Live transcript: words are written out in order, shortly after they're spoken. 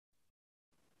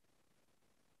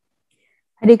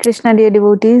Hare Krishna, dear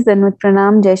devotees, Danvat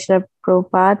Pranam, Jai Shri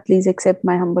Prabhupada. Please accept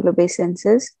my humble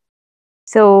obeisances.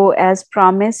 So, as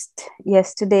promised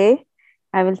yesterday,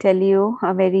 I will tell you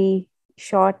a very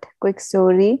short, quick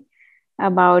story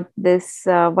about this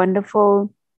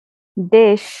wonderful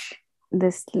dish,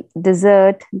 this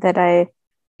dessert that I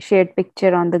shared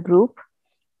picture on the group.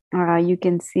 You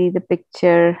can see the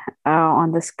picture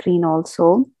on the screen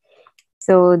also.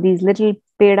 So these little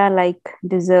peda-like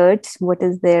desserts, what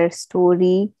is their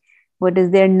story? What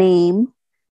is their name?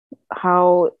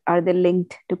 How are they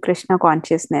linked to Krishna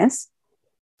consciousness?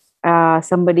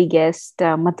 Somebody guessed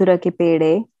Mathura ke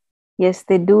pede. Yes,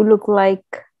 they do look like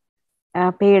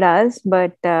pedas,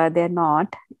 but they're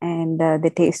not, and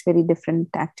they taste very different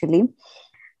actually.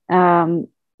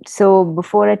 So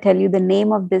before I tell you the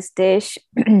name of this dish,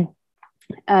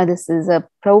 this is a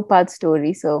Prabhupada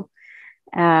story. So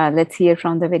let's hear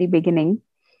from the very beginning.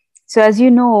 So as you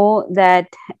know that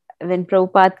when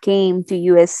Prabhupada came to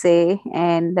USA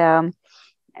and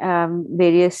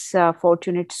various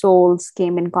fortunate souls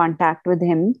came in contact with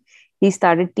him, he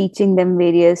started teaching them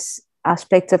various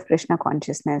aspects of Krishna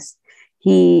consciousness.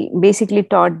 He basically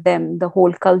taught them the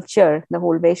whole culture, the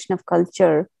whole Vaishnav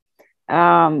culture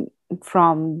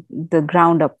from the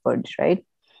ground upwards, right?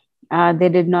 They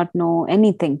did not know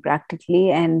anything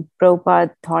practically, and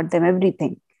Prabhupada taught them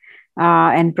everything.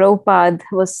 And Prabhupada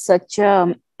was such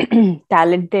a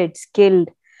talented, skilled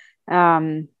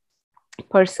person,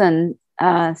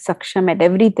 saksham at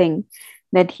everything,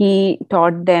 that he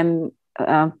taught them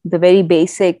the very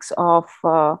basics of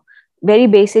very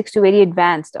basics to very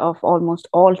advanced of almost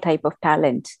all type of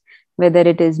talents. Whether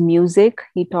it is music,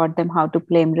 he taught them how to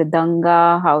play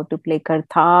mridanga, how to play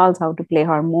kartals, how to play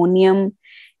harmonium.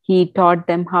 He taught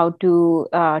them how to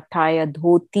tie a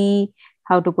dhoti,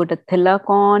 how to put a tilak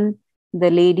on. The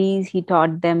ladies, he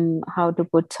taught them how to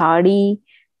put sari,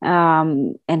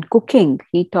 and cooking.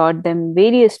 He taught them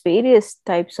various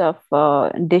types of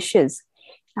dishes,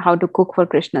 how to cook for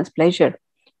Krishna's pleasure.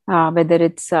 Whether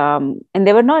it's and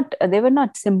they were not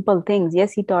simple things.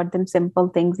 Yes, he taught them simple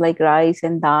things like rice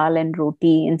and dal and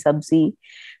roti and sabzi,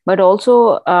 but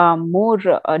also more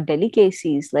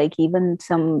delicacies, like even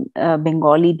some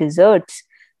Bengali desserts.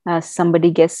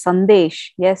 Somebody guessed sandesh.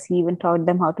 Yes, he even taught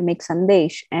them how to make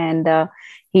sandesh, and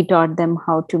he taught them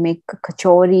how to make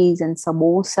kachoris and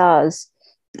samosas,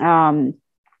 um,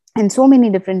 and so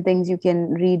many different things you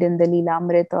can read in the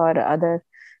Leelamrit or other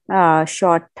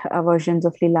short versions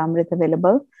of Leelamrit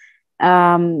available.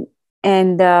 Um,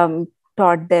 and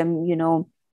taught them,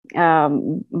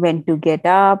 when to get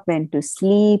up, when to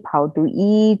sleep, how to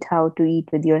eat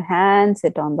with your hands,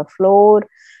 sit on the floor.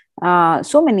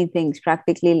 So many things,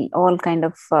 practically all kind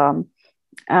of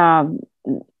um,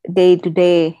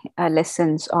 day-to-day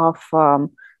lessons of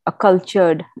a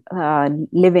cultured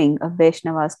living of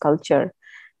Vaishnava's culture,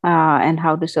 and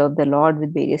how to serve the Lord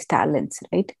with various talents,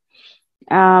 right?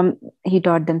 He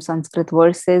taught them Sanskrit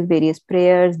verses, various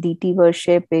prayers, deity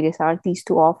worship, various artis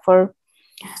to offer.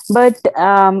 But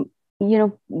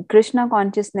Krishna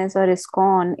consciousness or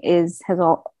ISKCON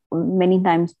many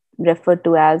times referred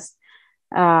to as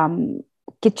um,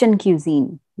 kitchen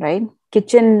cuisine, right?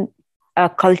 Kitchen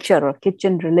culture or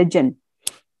kitchen religion.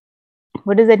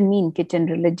 What does that mean, kitchen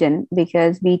religion?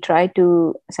 Because we try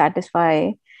to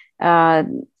satisfy uh,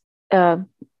 uh,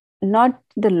 not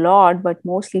the Lord, but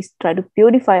mostly try to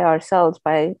purify ourselves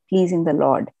by pleasing the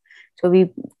Lord. So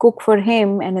we cook for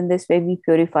Him, and in this way, we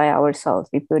purify ourselves.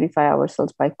 We purify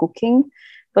ourselves by cooking,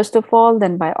 first of all,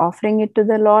 then by offering it to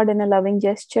the Lord in a loving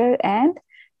gesture, and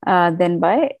then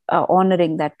by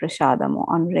honoring that prasadam,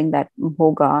 honoring that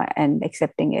bhoga, and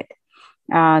accepting it.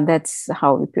 That's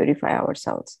how we purify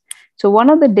ourselves. So,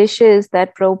 one of the dishes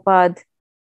that Prabhupada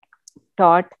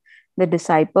taught the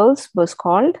disciples was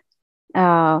called,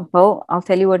 well, I'll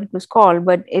tell you what it was called,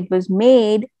 but it was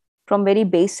made from very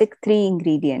basic three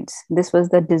ingredients. This was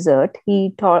the dessert.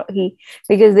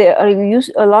 Because there are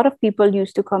a lot of people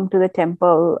used to come to the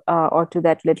temple or to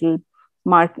that little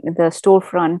the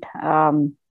storefront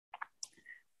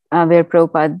where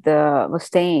Prabhupada was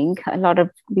staying. A lot of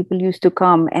people used to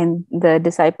come, and the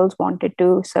disciples wanted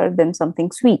to serve them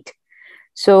something sweet.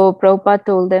 So Prabhupada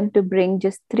told them to bring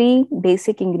just three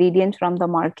basic ingredients from the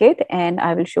market, and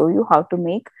I will show you how to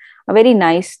make a very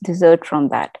nice dessert from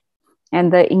that.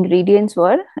 And the ingredients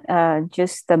were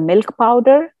just the milk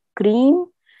powder, cream,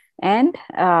 and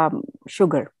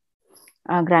sugar,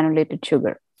 granulated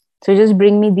sugar. So just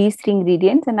bring me these three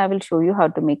ingredients, and I will show you how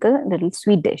to make a little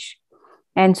sweet dish.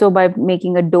 And so by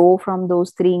making a dough from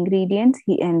those three ingredients,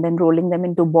 and then rolling them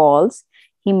into balls,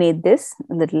 he made this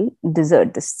little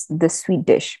dessert, this sweet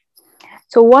dish.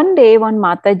 So one day, one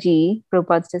Mataji,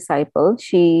 Prabhupada's disciple,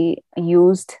 she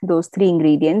used those three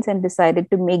ingredients and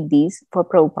decided to make these for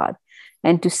Prabhupada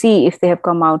and to see if they have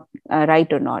come out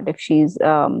right or not, if she's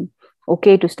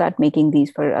okay to start making these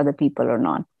for other people or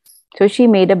not. So she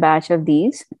made a batch of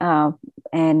these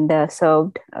and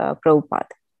served Prabhupada.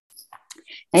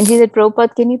 And she said,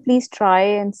 Prabhupada, can you please try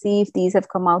and see if these have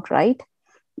come out right,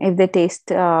 if they taste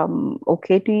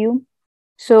okay to you?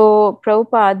 So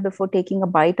Prabhupada, before taking a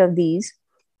bite of these,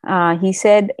 he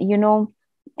said,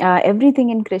 everything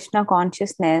in Krishna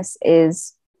consciousness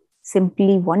is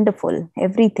simply wonderful.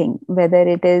 Everything, whether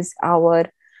it is our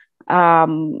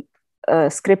um,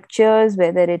 scriptures,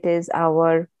 whether it is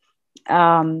our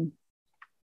um,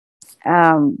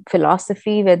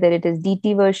 philosophy, whether it is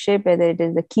deity worship, whether it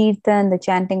is the kirtan, the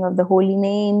chanting of the holy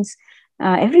names,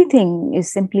 everything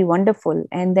is simply wonderful.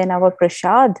 And then our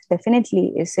prasad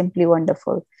definitely is simply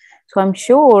wonderful. So I'm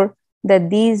sure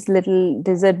that these little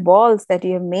dessert balls that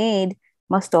you have made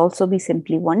must also be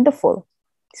simply wonderful.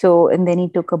 So, and then he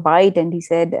took a bite and he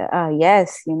said,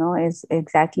 yes, it's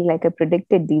exactly like I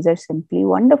predicted. These are simply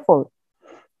wonderful.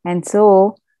 And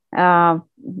so,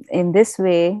 in this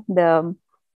way, the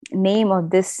name of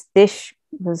this dish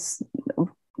was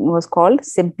called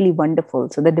Simply Wonderful.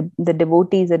 So the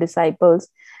devotees, the disciples,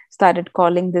 started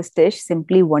calling this dish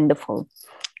Simply Wonderful.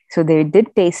 So they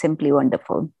did taste simply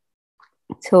wonderful.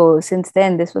 So since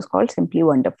then, this was called Simply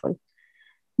Wonderful.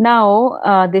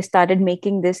 Now they started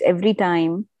making this every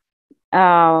time,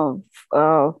 every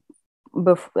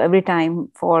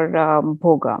time for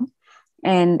bhoga,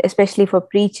 and especially for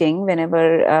preaching.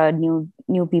 Whenever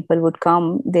new people would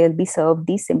come, they'll be served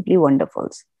these Simply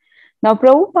Wonderfuls. Now,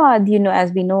 Prabhupada,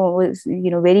 as we know, was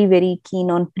very, very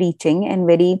keen on preaching and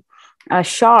very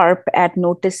sharp at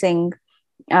noticing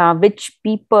which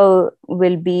people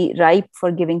will be ripe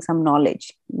for giving some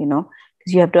knowledge, because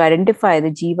you have to identify the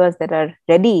jivas that are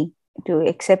ready to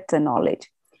accept the knowledge.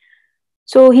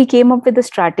 So he came up with a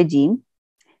strategy.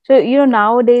 So,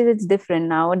 nowadays it's different.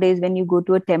 Nowadays, when you go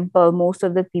to a temple, most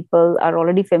of the people are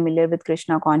already familiar with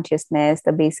Krishna consciousness,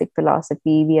 the basic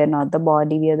philosophy. We are not the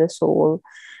body, we are the soul.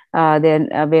 They're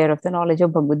aware of the knowledge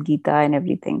of Bhagavad Gita and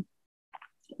everything.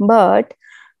 But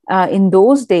in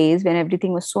those days, when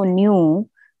everything was so new,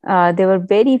 there were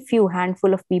very few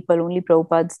handful of people, only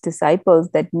Prabhupada's disciples,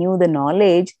 that knew the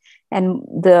knowledge, and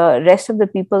the rest of the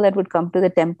people that would come to the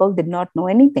temple did not know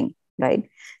anything, right?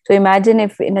 So imagine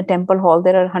if in a temple hall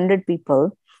there are 100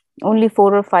 people, only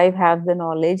 4 or 5 have the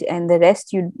knowledge, and the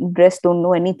rest don't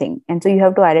know anything. And so you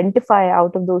have to identify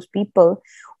out of those people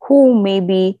who may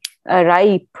be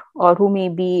ripe or who may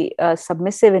be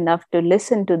submissive enough to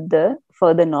listen to the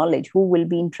further knowledge,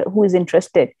 who is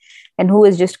interested, and who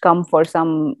has just come for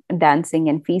some dancing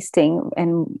and feasting,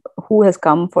 and who has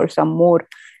come for some more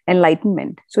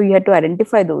enlightenment. So you had to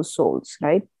identify those souls,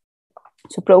 right?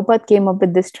 So Prabhupada came up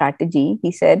with this strategy.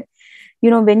 He said,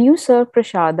 when you serve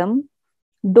prasadam,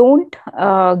 don't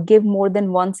give more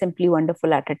than one Simply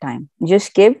Wonderful at a time.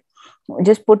 Just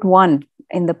put one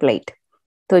in the plate.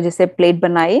 So just say plate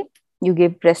banaye, you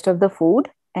give rest of the food,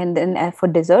 and then for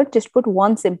dessert, just put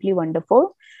one Simply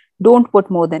Wonderful. Don't put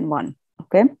more than one.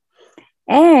 Okay.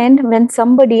 And when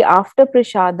somebody after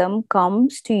prasadam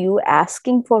comes to you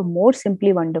asking for more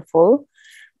Simply Wonderful,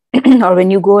 or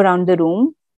when you go around the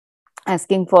room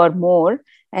asking for more,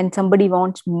 and somebody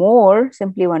wants more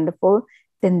Simply Wonderful,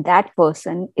 then that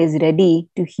person is ready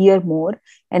to hear more,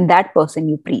 and that person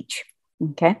you preach.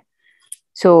 Okay.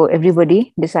 So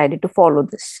everybody decided to follow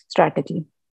this strategy.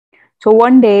 So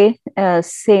one day,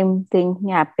 same thing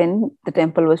happened. The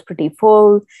temple was pretty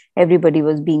full. Everybody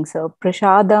was being served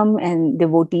prasadam, and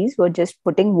devotees were just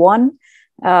putting one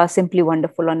Simply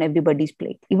Wonderful on everybody's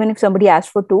plate. Even if somebody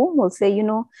asked for two, we'll say,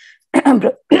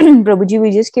 Prabhuji, we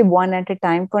just give one at a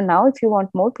time for now. If you want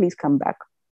more, please come back.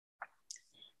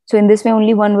 So in this way,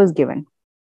 only one was given.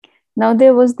 Now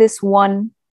there was this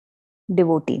one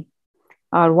devotee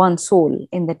or one soul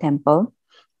in the temple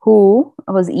who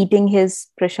was eating his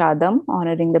prasadam,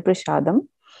 honoring the prasadam,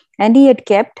 and he had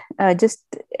kept, just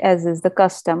as is the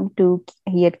custom,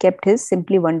 he had kept his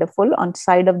Simply Wonderful on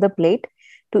side of the plate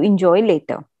to enjoy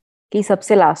later. कि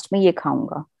सबसे last में ये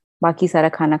खाऊंगा, बाकी सारा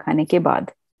खाना खाने के बाद.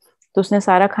 तो उसने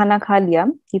सारा खाना खा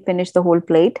लिया. He finished the whole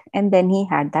plate, and then he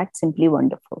had that Simply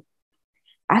Wonderful.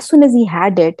 As soon as he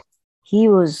had it, he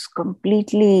was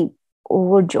completely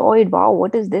overjoyed. Wow,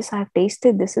 what is this? I have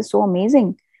tasted. This is so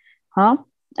amazing.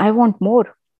 I want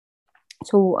more.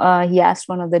 So he asked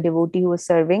one of the devotee who was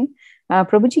serving,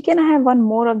 Prabhuji, can I have one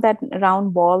more of that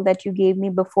round ball that you gave me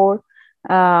before?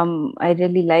 I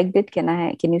really liked it.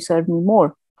 Can you serve me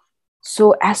more?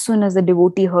 So as soon as the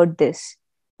devotee heard this,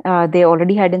 They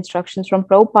already had instructions from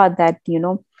Prabhupada that,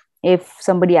 if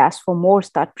somebody asks for more,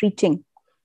 start preaching.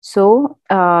 So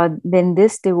when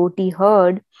this devotee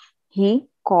heard, he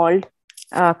called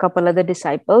a couple other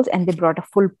disciples, and they brought a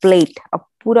full plate, a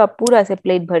pura se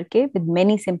plate bhar ke, with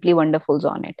many simply wonderfuls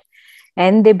on it,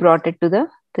 and they brought it to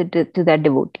that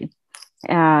devotee,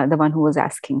 the one who was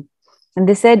asking. And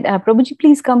they said, Prabhuji,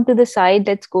 please come to the side.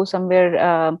 Let's go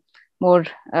somewhere more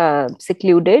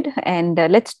secluded, and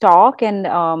let's talk, and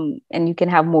you can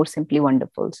have more simply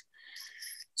wonderfuls.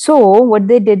 So what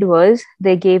they did was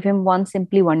they gave him one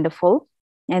simply wonderful,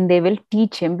 and they will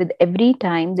teach him, with every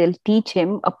time they'll teach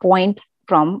him a point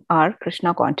from our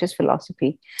Krishna conscious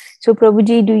philosophy. So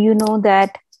Prabhuji, do you know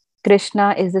that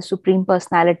Krishna is the supreme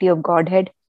personality of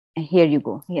Godhead? And here you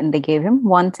go. And they gave him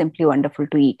one simply wonderful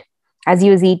to eat. As he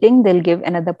was eating, they'll give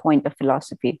another point of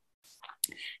philosophy.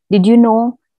 Did you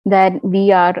know that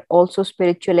we are also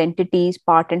spiritual entities,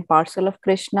 part and parcel of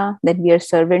Krishna, that we are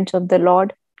servants of the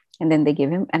Lord? And then they give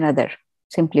him another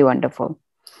simply wonderful.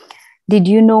 Did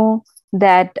you know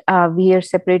that we are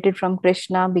separated from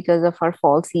Krishna because of our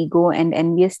false ego and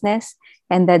enviousness,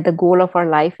 and that the goal of our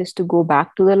life is to go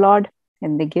back to the Lord?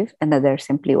 And they give another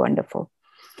simply wonderful.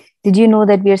 Did you know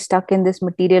that we are stuck in this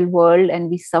material world and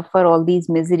we suffer all these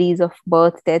miseries of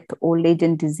birth, death, old age,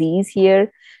 and disease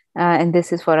here? And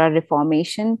this is for our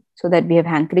reformation, so that we have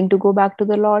hankering to go back to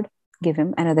the Lord? Give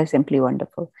him another simply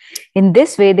wonderful. In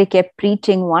this way, they kept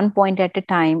preaching one point at a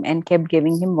time and kept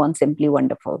giving him one simply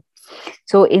wonderful.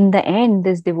 So in the end,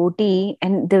 this devotee,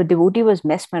 and the devotee was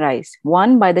mesmerized,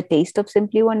 one, by the taste of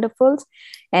simply wonderfuls,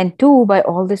 and two, by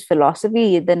all this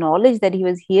philosophy, the knowledge that he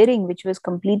was hearing, which was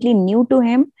completely new to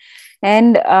him,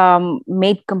 and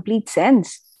made complete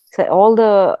sense. So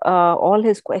all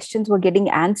his questions were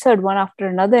getting answered one after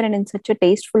another, and in such a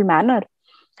tasteful manner.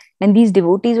 And these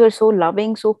devotees were so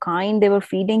loving, so kind. They were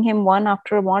feeding him one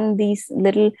after one these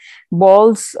little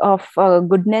balls of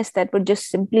goodness that were just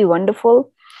simply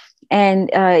wonderful. And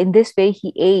in this way,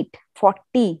 he ate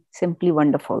 40 simply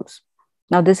wonderfuls.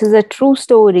 Now, this is a true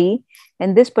story.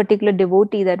 And this particular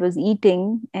devotee that was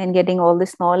eating and getting all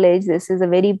this knowledge, this is a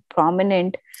very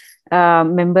prominent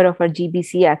member of our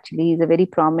GBC, actually. He's a very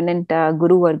prominent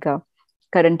Guru Varga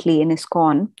currently in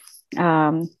ISKCON.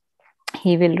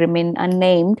 He will remain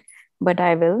unnamed, but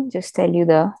I will just tell you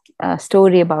the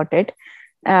story about it.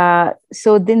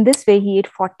 So then this way he ate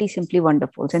 40 simply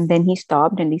wonderfuls, and then he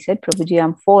stopped and he said, Prabhuji,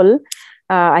 I'm full.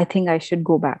 I think I should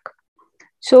go back.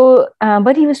 So,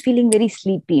 but he was feeling very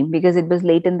sleepy because it was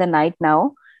late in the night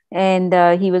now. And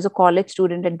he was a college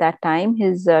student at that time.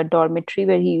 His dormitory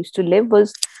where he used to live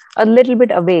was a little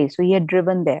bit away. So he had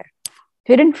driven there.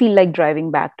 He didn't feel like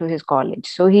driving back to his college.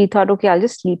 So he thought, okay, I'll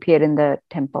just sleep here in the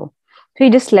temple. So he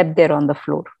just slept there on the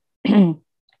floor.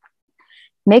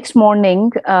 Next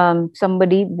morning,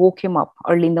 somebody woke him up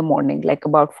early in the morning, like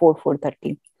about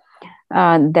 4:30.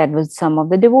 That was some of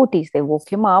the devotees. They woke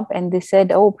him up and they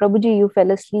said, oh, Prabhuji, you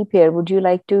fell asleep here. Would you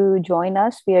like to join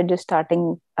us? We are just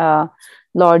starting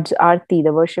Lord's Aarti,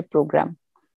 the worship program.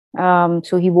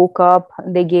 So he woke up,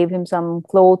 they gave him some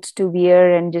clothes to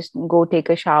wear and just go take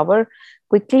a shower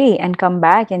quickly and come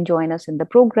back and join us in the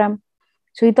program.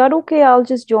 So he thought, okay, I'll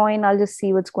just join. I'll just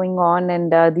see what's going on.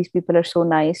 And these people are so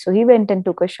nice. So he went and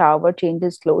took a shower, changed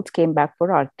his clothes, came back for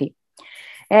Aarti.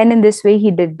 And in this way, he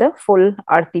did the full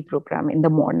Aarti program in the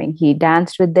morning. He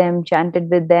danced with them, chanted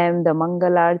with them, the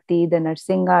Mangal Aarti, the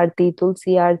Narsingh Aarti,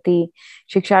 Tulsi Aarti,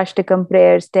 Shikshashtakam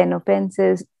prayers, 10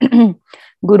 offenses,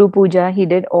 Guru Puja. He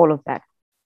did all of that.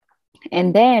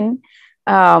 And then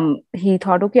he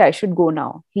thought, okay, I should go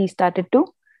now. He started to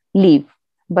leave.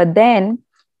 But then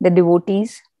the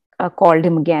devotees called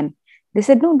him again. They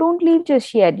said, no, don't leave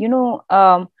just yet.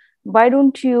 Why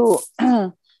don't you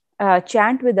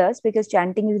chant with us? Because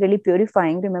chanting is really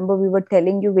purifying. Remember, we were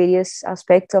telling you various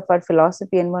aspects of our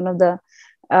philosophy. And one of the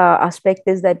aspect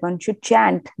is that one should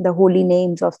chant the holy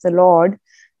names of the Lord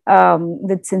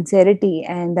with sincerity,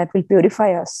 and that will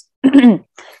purify us.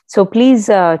 So please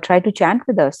try to chant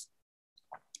with us.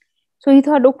 So he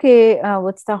thought, okay,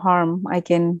 what's the harm? I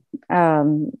can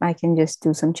just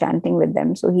do some chanting with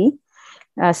them. So he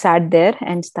sat there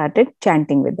and started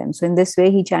chanting with them. So in this way,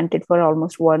 he chanted for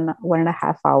almost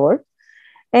 1.5 hours,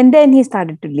 and then he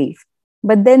started to leave.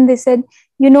 But then they said,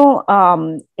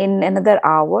 in another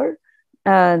hour,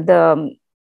 the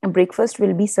breakfast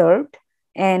will be served,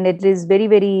 and it is very,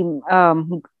 very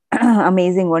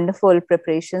amazing, wonderful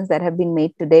preparations that have been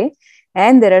made today.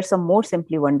 And there are some more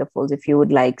simply wonderfuls if you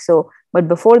would like. So, but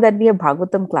before that, we have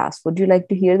Bhagavatam class. Would you like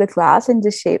to hear the class and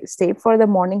just stay for the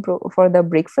morning for the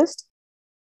breakfast?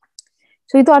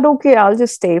 So he thought, okay, I'll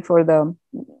just stay for the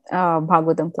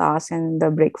Bhagavatam class and the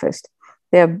breakfast.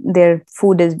 Their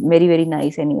food is very, very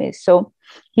nice anyways. So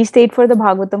he stayed for the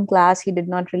Bhagavatam class. He did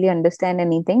not really understand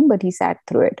anything, but he sat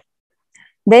through it.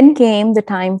 Then came the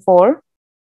time for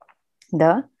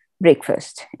the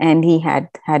breakfast, and he had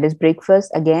his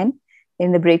breakfast. Again,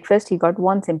 in the breakfast, he got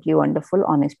one Simply Wonderful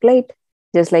on his plate,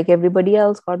 just like everybody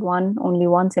else got only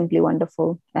one Simply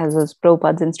Wonderful, as was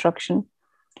Prabhupada's instruction.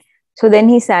 So then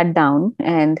he sat down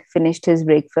and finished his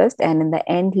breakfast, and in the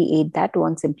end, he ate that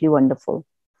one Simply Wonderful.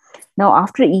 Now,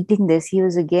 after eating this, he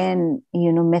was again,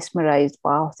 mesmerized.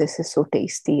 Wow, this is so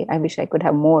tasty. I wish I could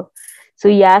have more. So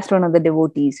he asked one of the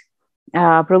devotees,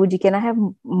 Prabhuji, can I have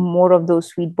more of those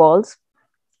sweet balls?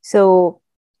 So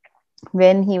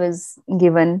when he was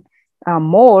given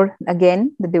more,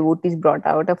 again, the devotees brought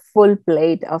out a full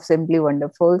plate of Simply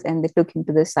Wonderfuls, and they took him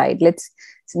to the side. Let's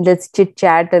chit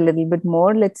chat a little bit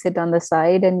more. Let's sit on the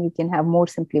side and you can have more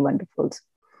Simply Wonderfuls.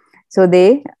 So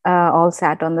they all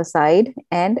sat on the side,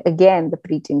 and again the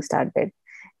preaching started,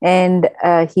 and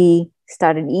he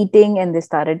started eating, and they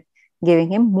started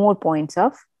giving him more points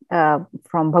of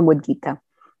from Bhagavad Gita.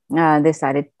 They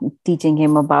started teaching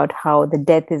him about how the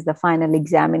death is the final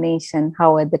examination,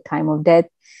 how at the time of death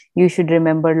you should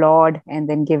remember Lord, and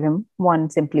then give him one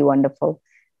Simply Wonderful.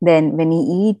 Then when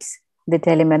he eats, they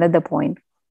tell him another point.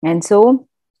 And so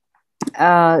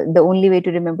the only way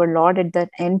to remember Lord at that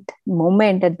end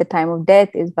moment, at the time of death,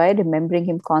 is by remembering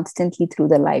him constantly through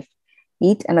the life.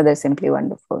 Eat another Simply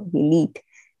Wonderful. He'll eat.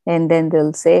 And then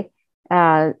they'll say,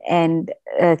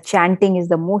 chanting is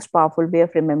the most powerful way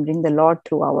of remembering the Lord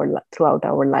throughout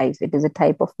our lives. It is a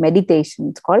type of meditation.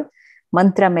 It's called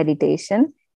mantra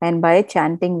meditation. And by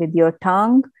chanting with your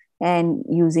tongue and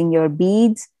using your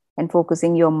beads and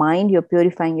focusing your mind, you're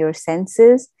purifying your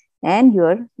senses, and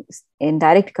you're in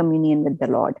direct communion with the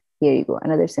Lord. Here you go,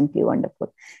 another Simply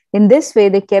Wonderful. In this way,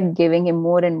 they kept giving him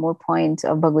more and more points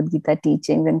of Bhagavad Gita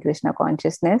teachings and Krishna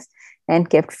consciousness, and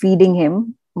kept feeding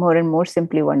him more and more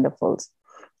Simply Wonderfuls.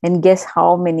 And guess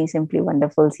how many Simply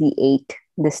Wonderfuls he ate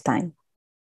this time?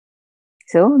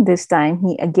 So this time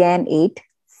he again ate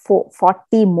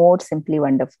 40 more Simply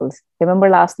Wonderfuls. Remember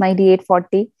last night he ate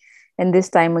 40? And this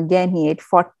time again he ate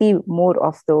 40 more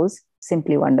of those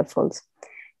Simply Wonderfuls.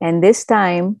 And this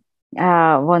time,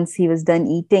 once he was done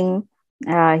eating,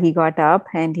 he got up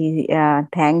and he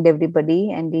thanked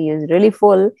everybody, and he was really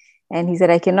full. And he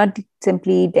said, I cannot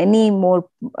simply eat any more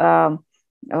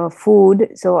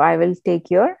food, so I will take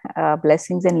your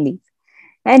blessings and leave.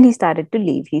 And he started to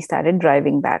leave. He started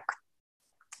driving back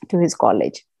to his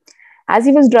college. As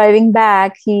he was driving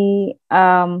back, he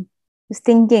was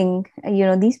thinking,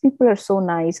 these people are so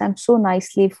nice. I'm so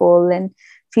nicely full and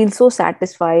feel so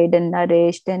satisfied and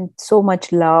nourished and so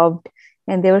much loved.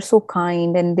 And they were so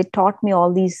kind, and they taught me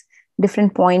all these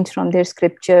different points from their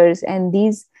scriptures. And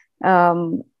these,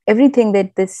 everything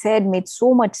that they said made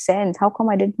so much sense. How come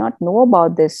I did not know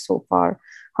about this so far?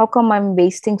 How come I'm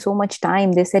wasting so much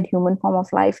time? They said human form of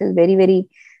life is very, very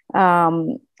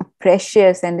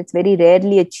precious, and it's very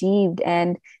rarely achieved,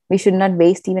 and we should not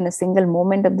waste even a single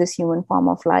moment of this human form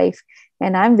of life.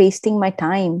 And I'm wasting my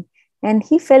time. And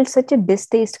he felt such a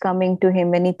distaste coming to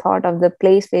him when he thought of the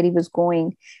place where he was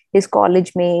going, his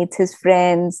college mates, his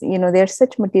friends. They're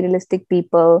such materialistic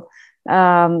people.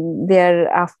 They're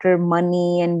after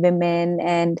money and women,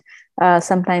 and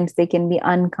sometimes they can be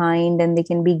unkind, and they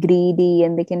can be greedy,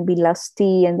 and they can be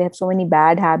lusty, and they have so many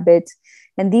bad habits.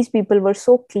 And these people were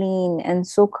so clean and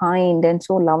so kind and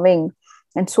so loving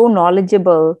and so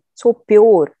knowledgeable, so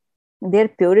pure. Their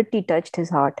purity touched his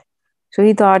heart. So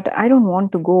he thought, I don't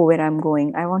want to go where I'm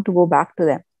going. I want to go back to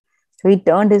them. So he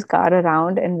turned his car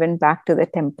around and went back to the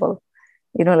temple.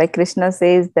 Like Krishna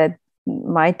says that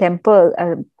my temple,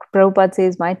 Prabhupada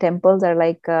says, my temples are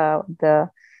like the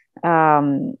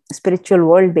spiritual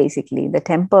world, basically. The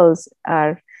temples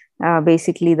are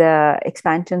basically the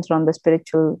expansions from the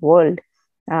spiritual world,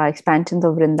 expansions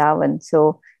of Vrindavan.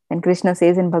 So, and Krishna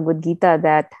says in Bhagavad Gita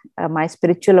that my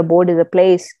spiritual abode is a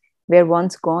place where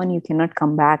once gone, you cannot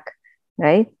come back.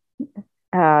 Right?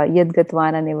 Yad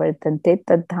gatvana nivartante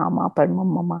tad dhama paramam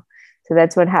mama. So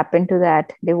that's what happened to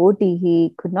that devotee.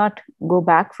 He could not go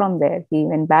back from there. He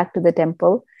went back to the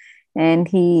temple, and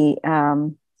he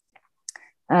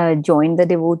joined the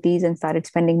devotees and started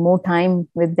spending more time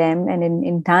with them. And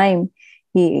in time,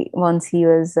 he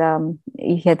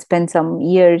had spent some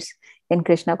years in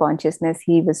Krishna consciousness.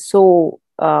 He was so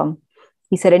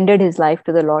he surrendered his life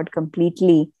to the Lord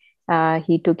completely.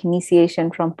 He took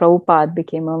initiation from Prabhupada,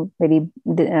 became a very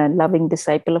loving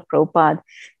disciple of Prabhupada,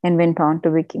 and went on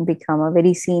to become a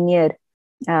very senior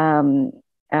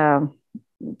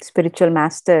spiritual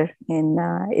master in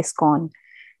ISKCON.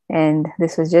 And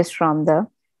this was just from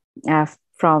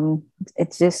from,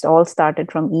 it's just all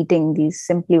started from eating these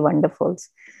Simply Wonderfuls.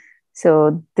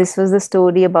 So this was the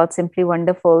story about Simply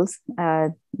Wonderfuls.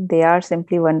 They are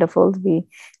Simply Wonderfuls. We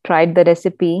tried the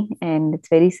recipe and it's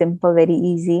very simple, very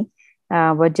easy.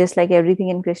 But just like everything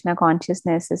in Krishna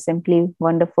consciousness is simply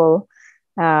wonderful,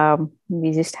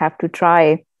 we just have to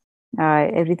try.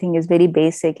 Everything is very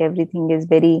basic. Everything is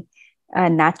very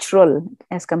natural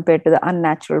as compared to the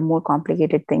unnatural, more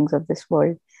complicated things of this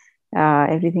world.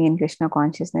 Everything in Krishna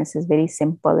consciousness is very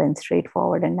simple and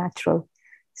straightforward and natural.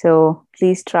 So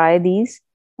please try these.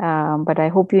 But I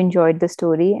hope you enjoyed the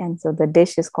story. And so the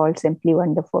dish is called Simply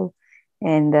Wonderful.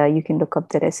 And you can look up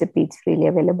the recipe. It's freely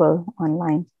available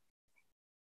online.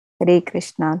 Hare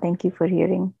Krishna. Thank you for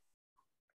hearing.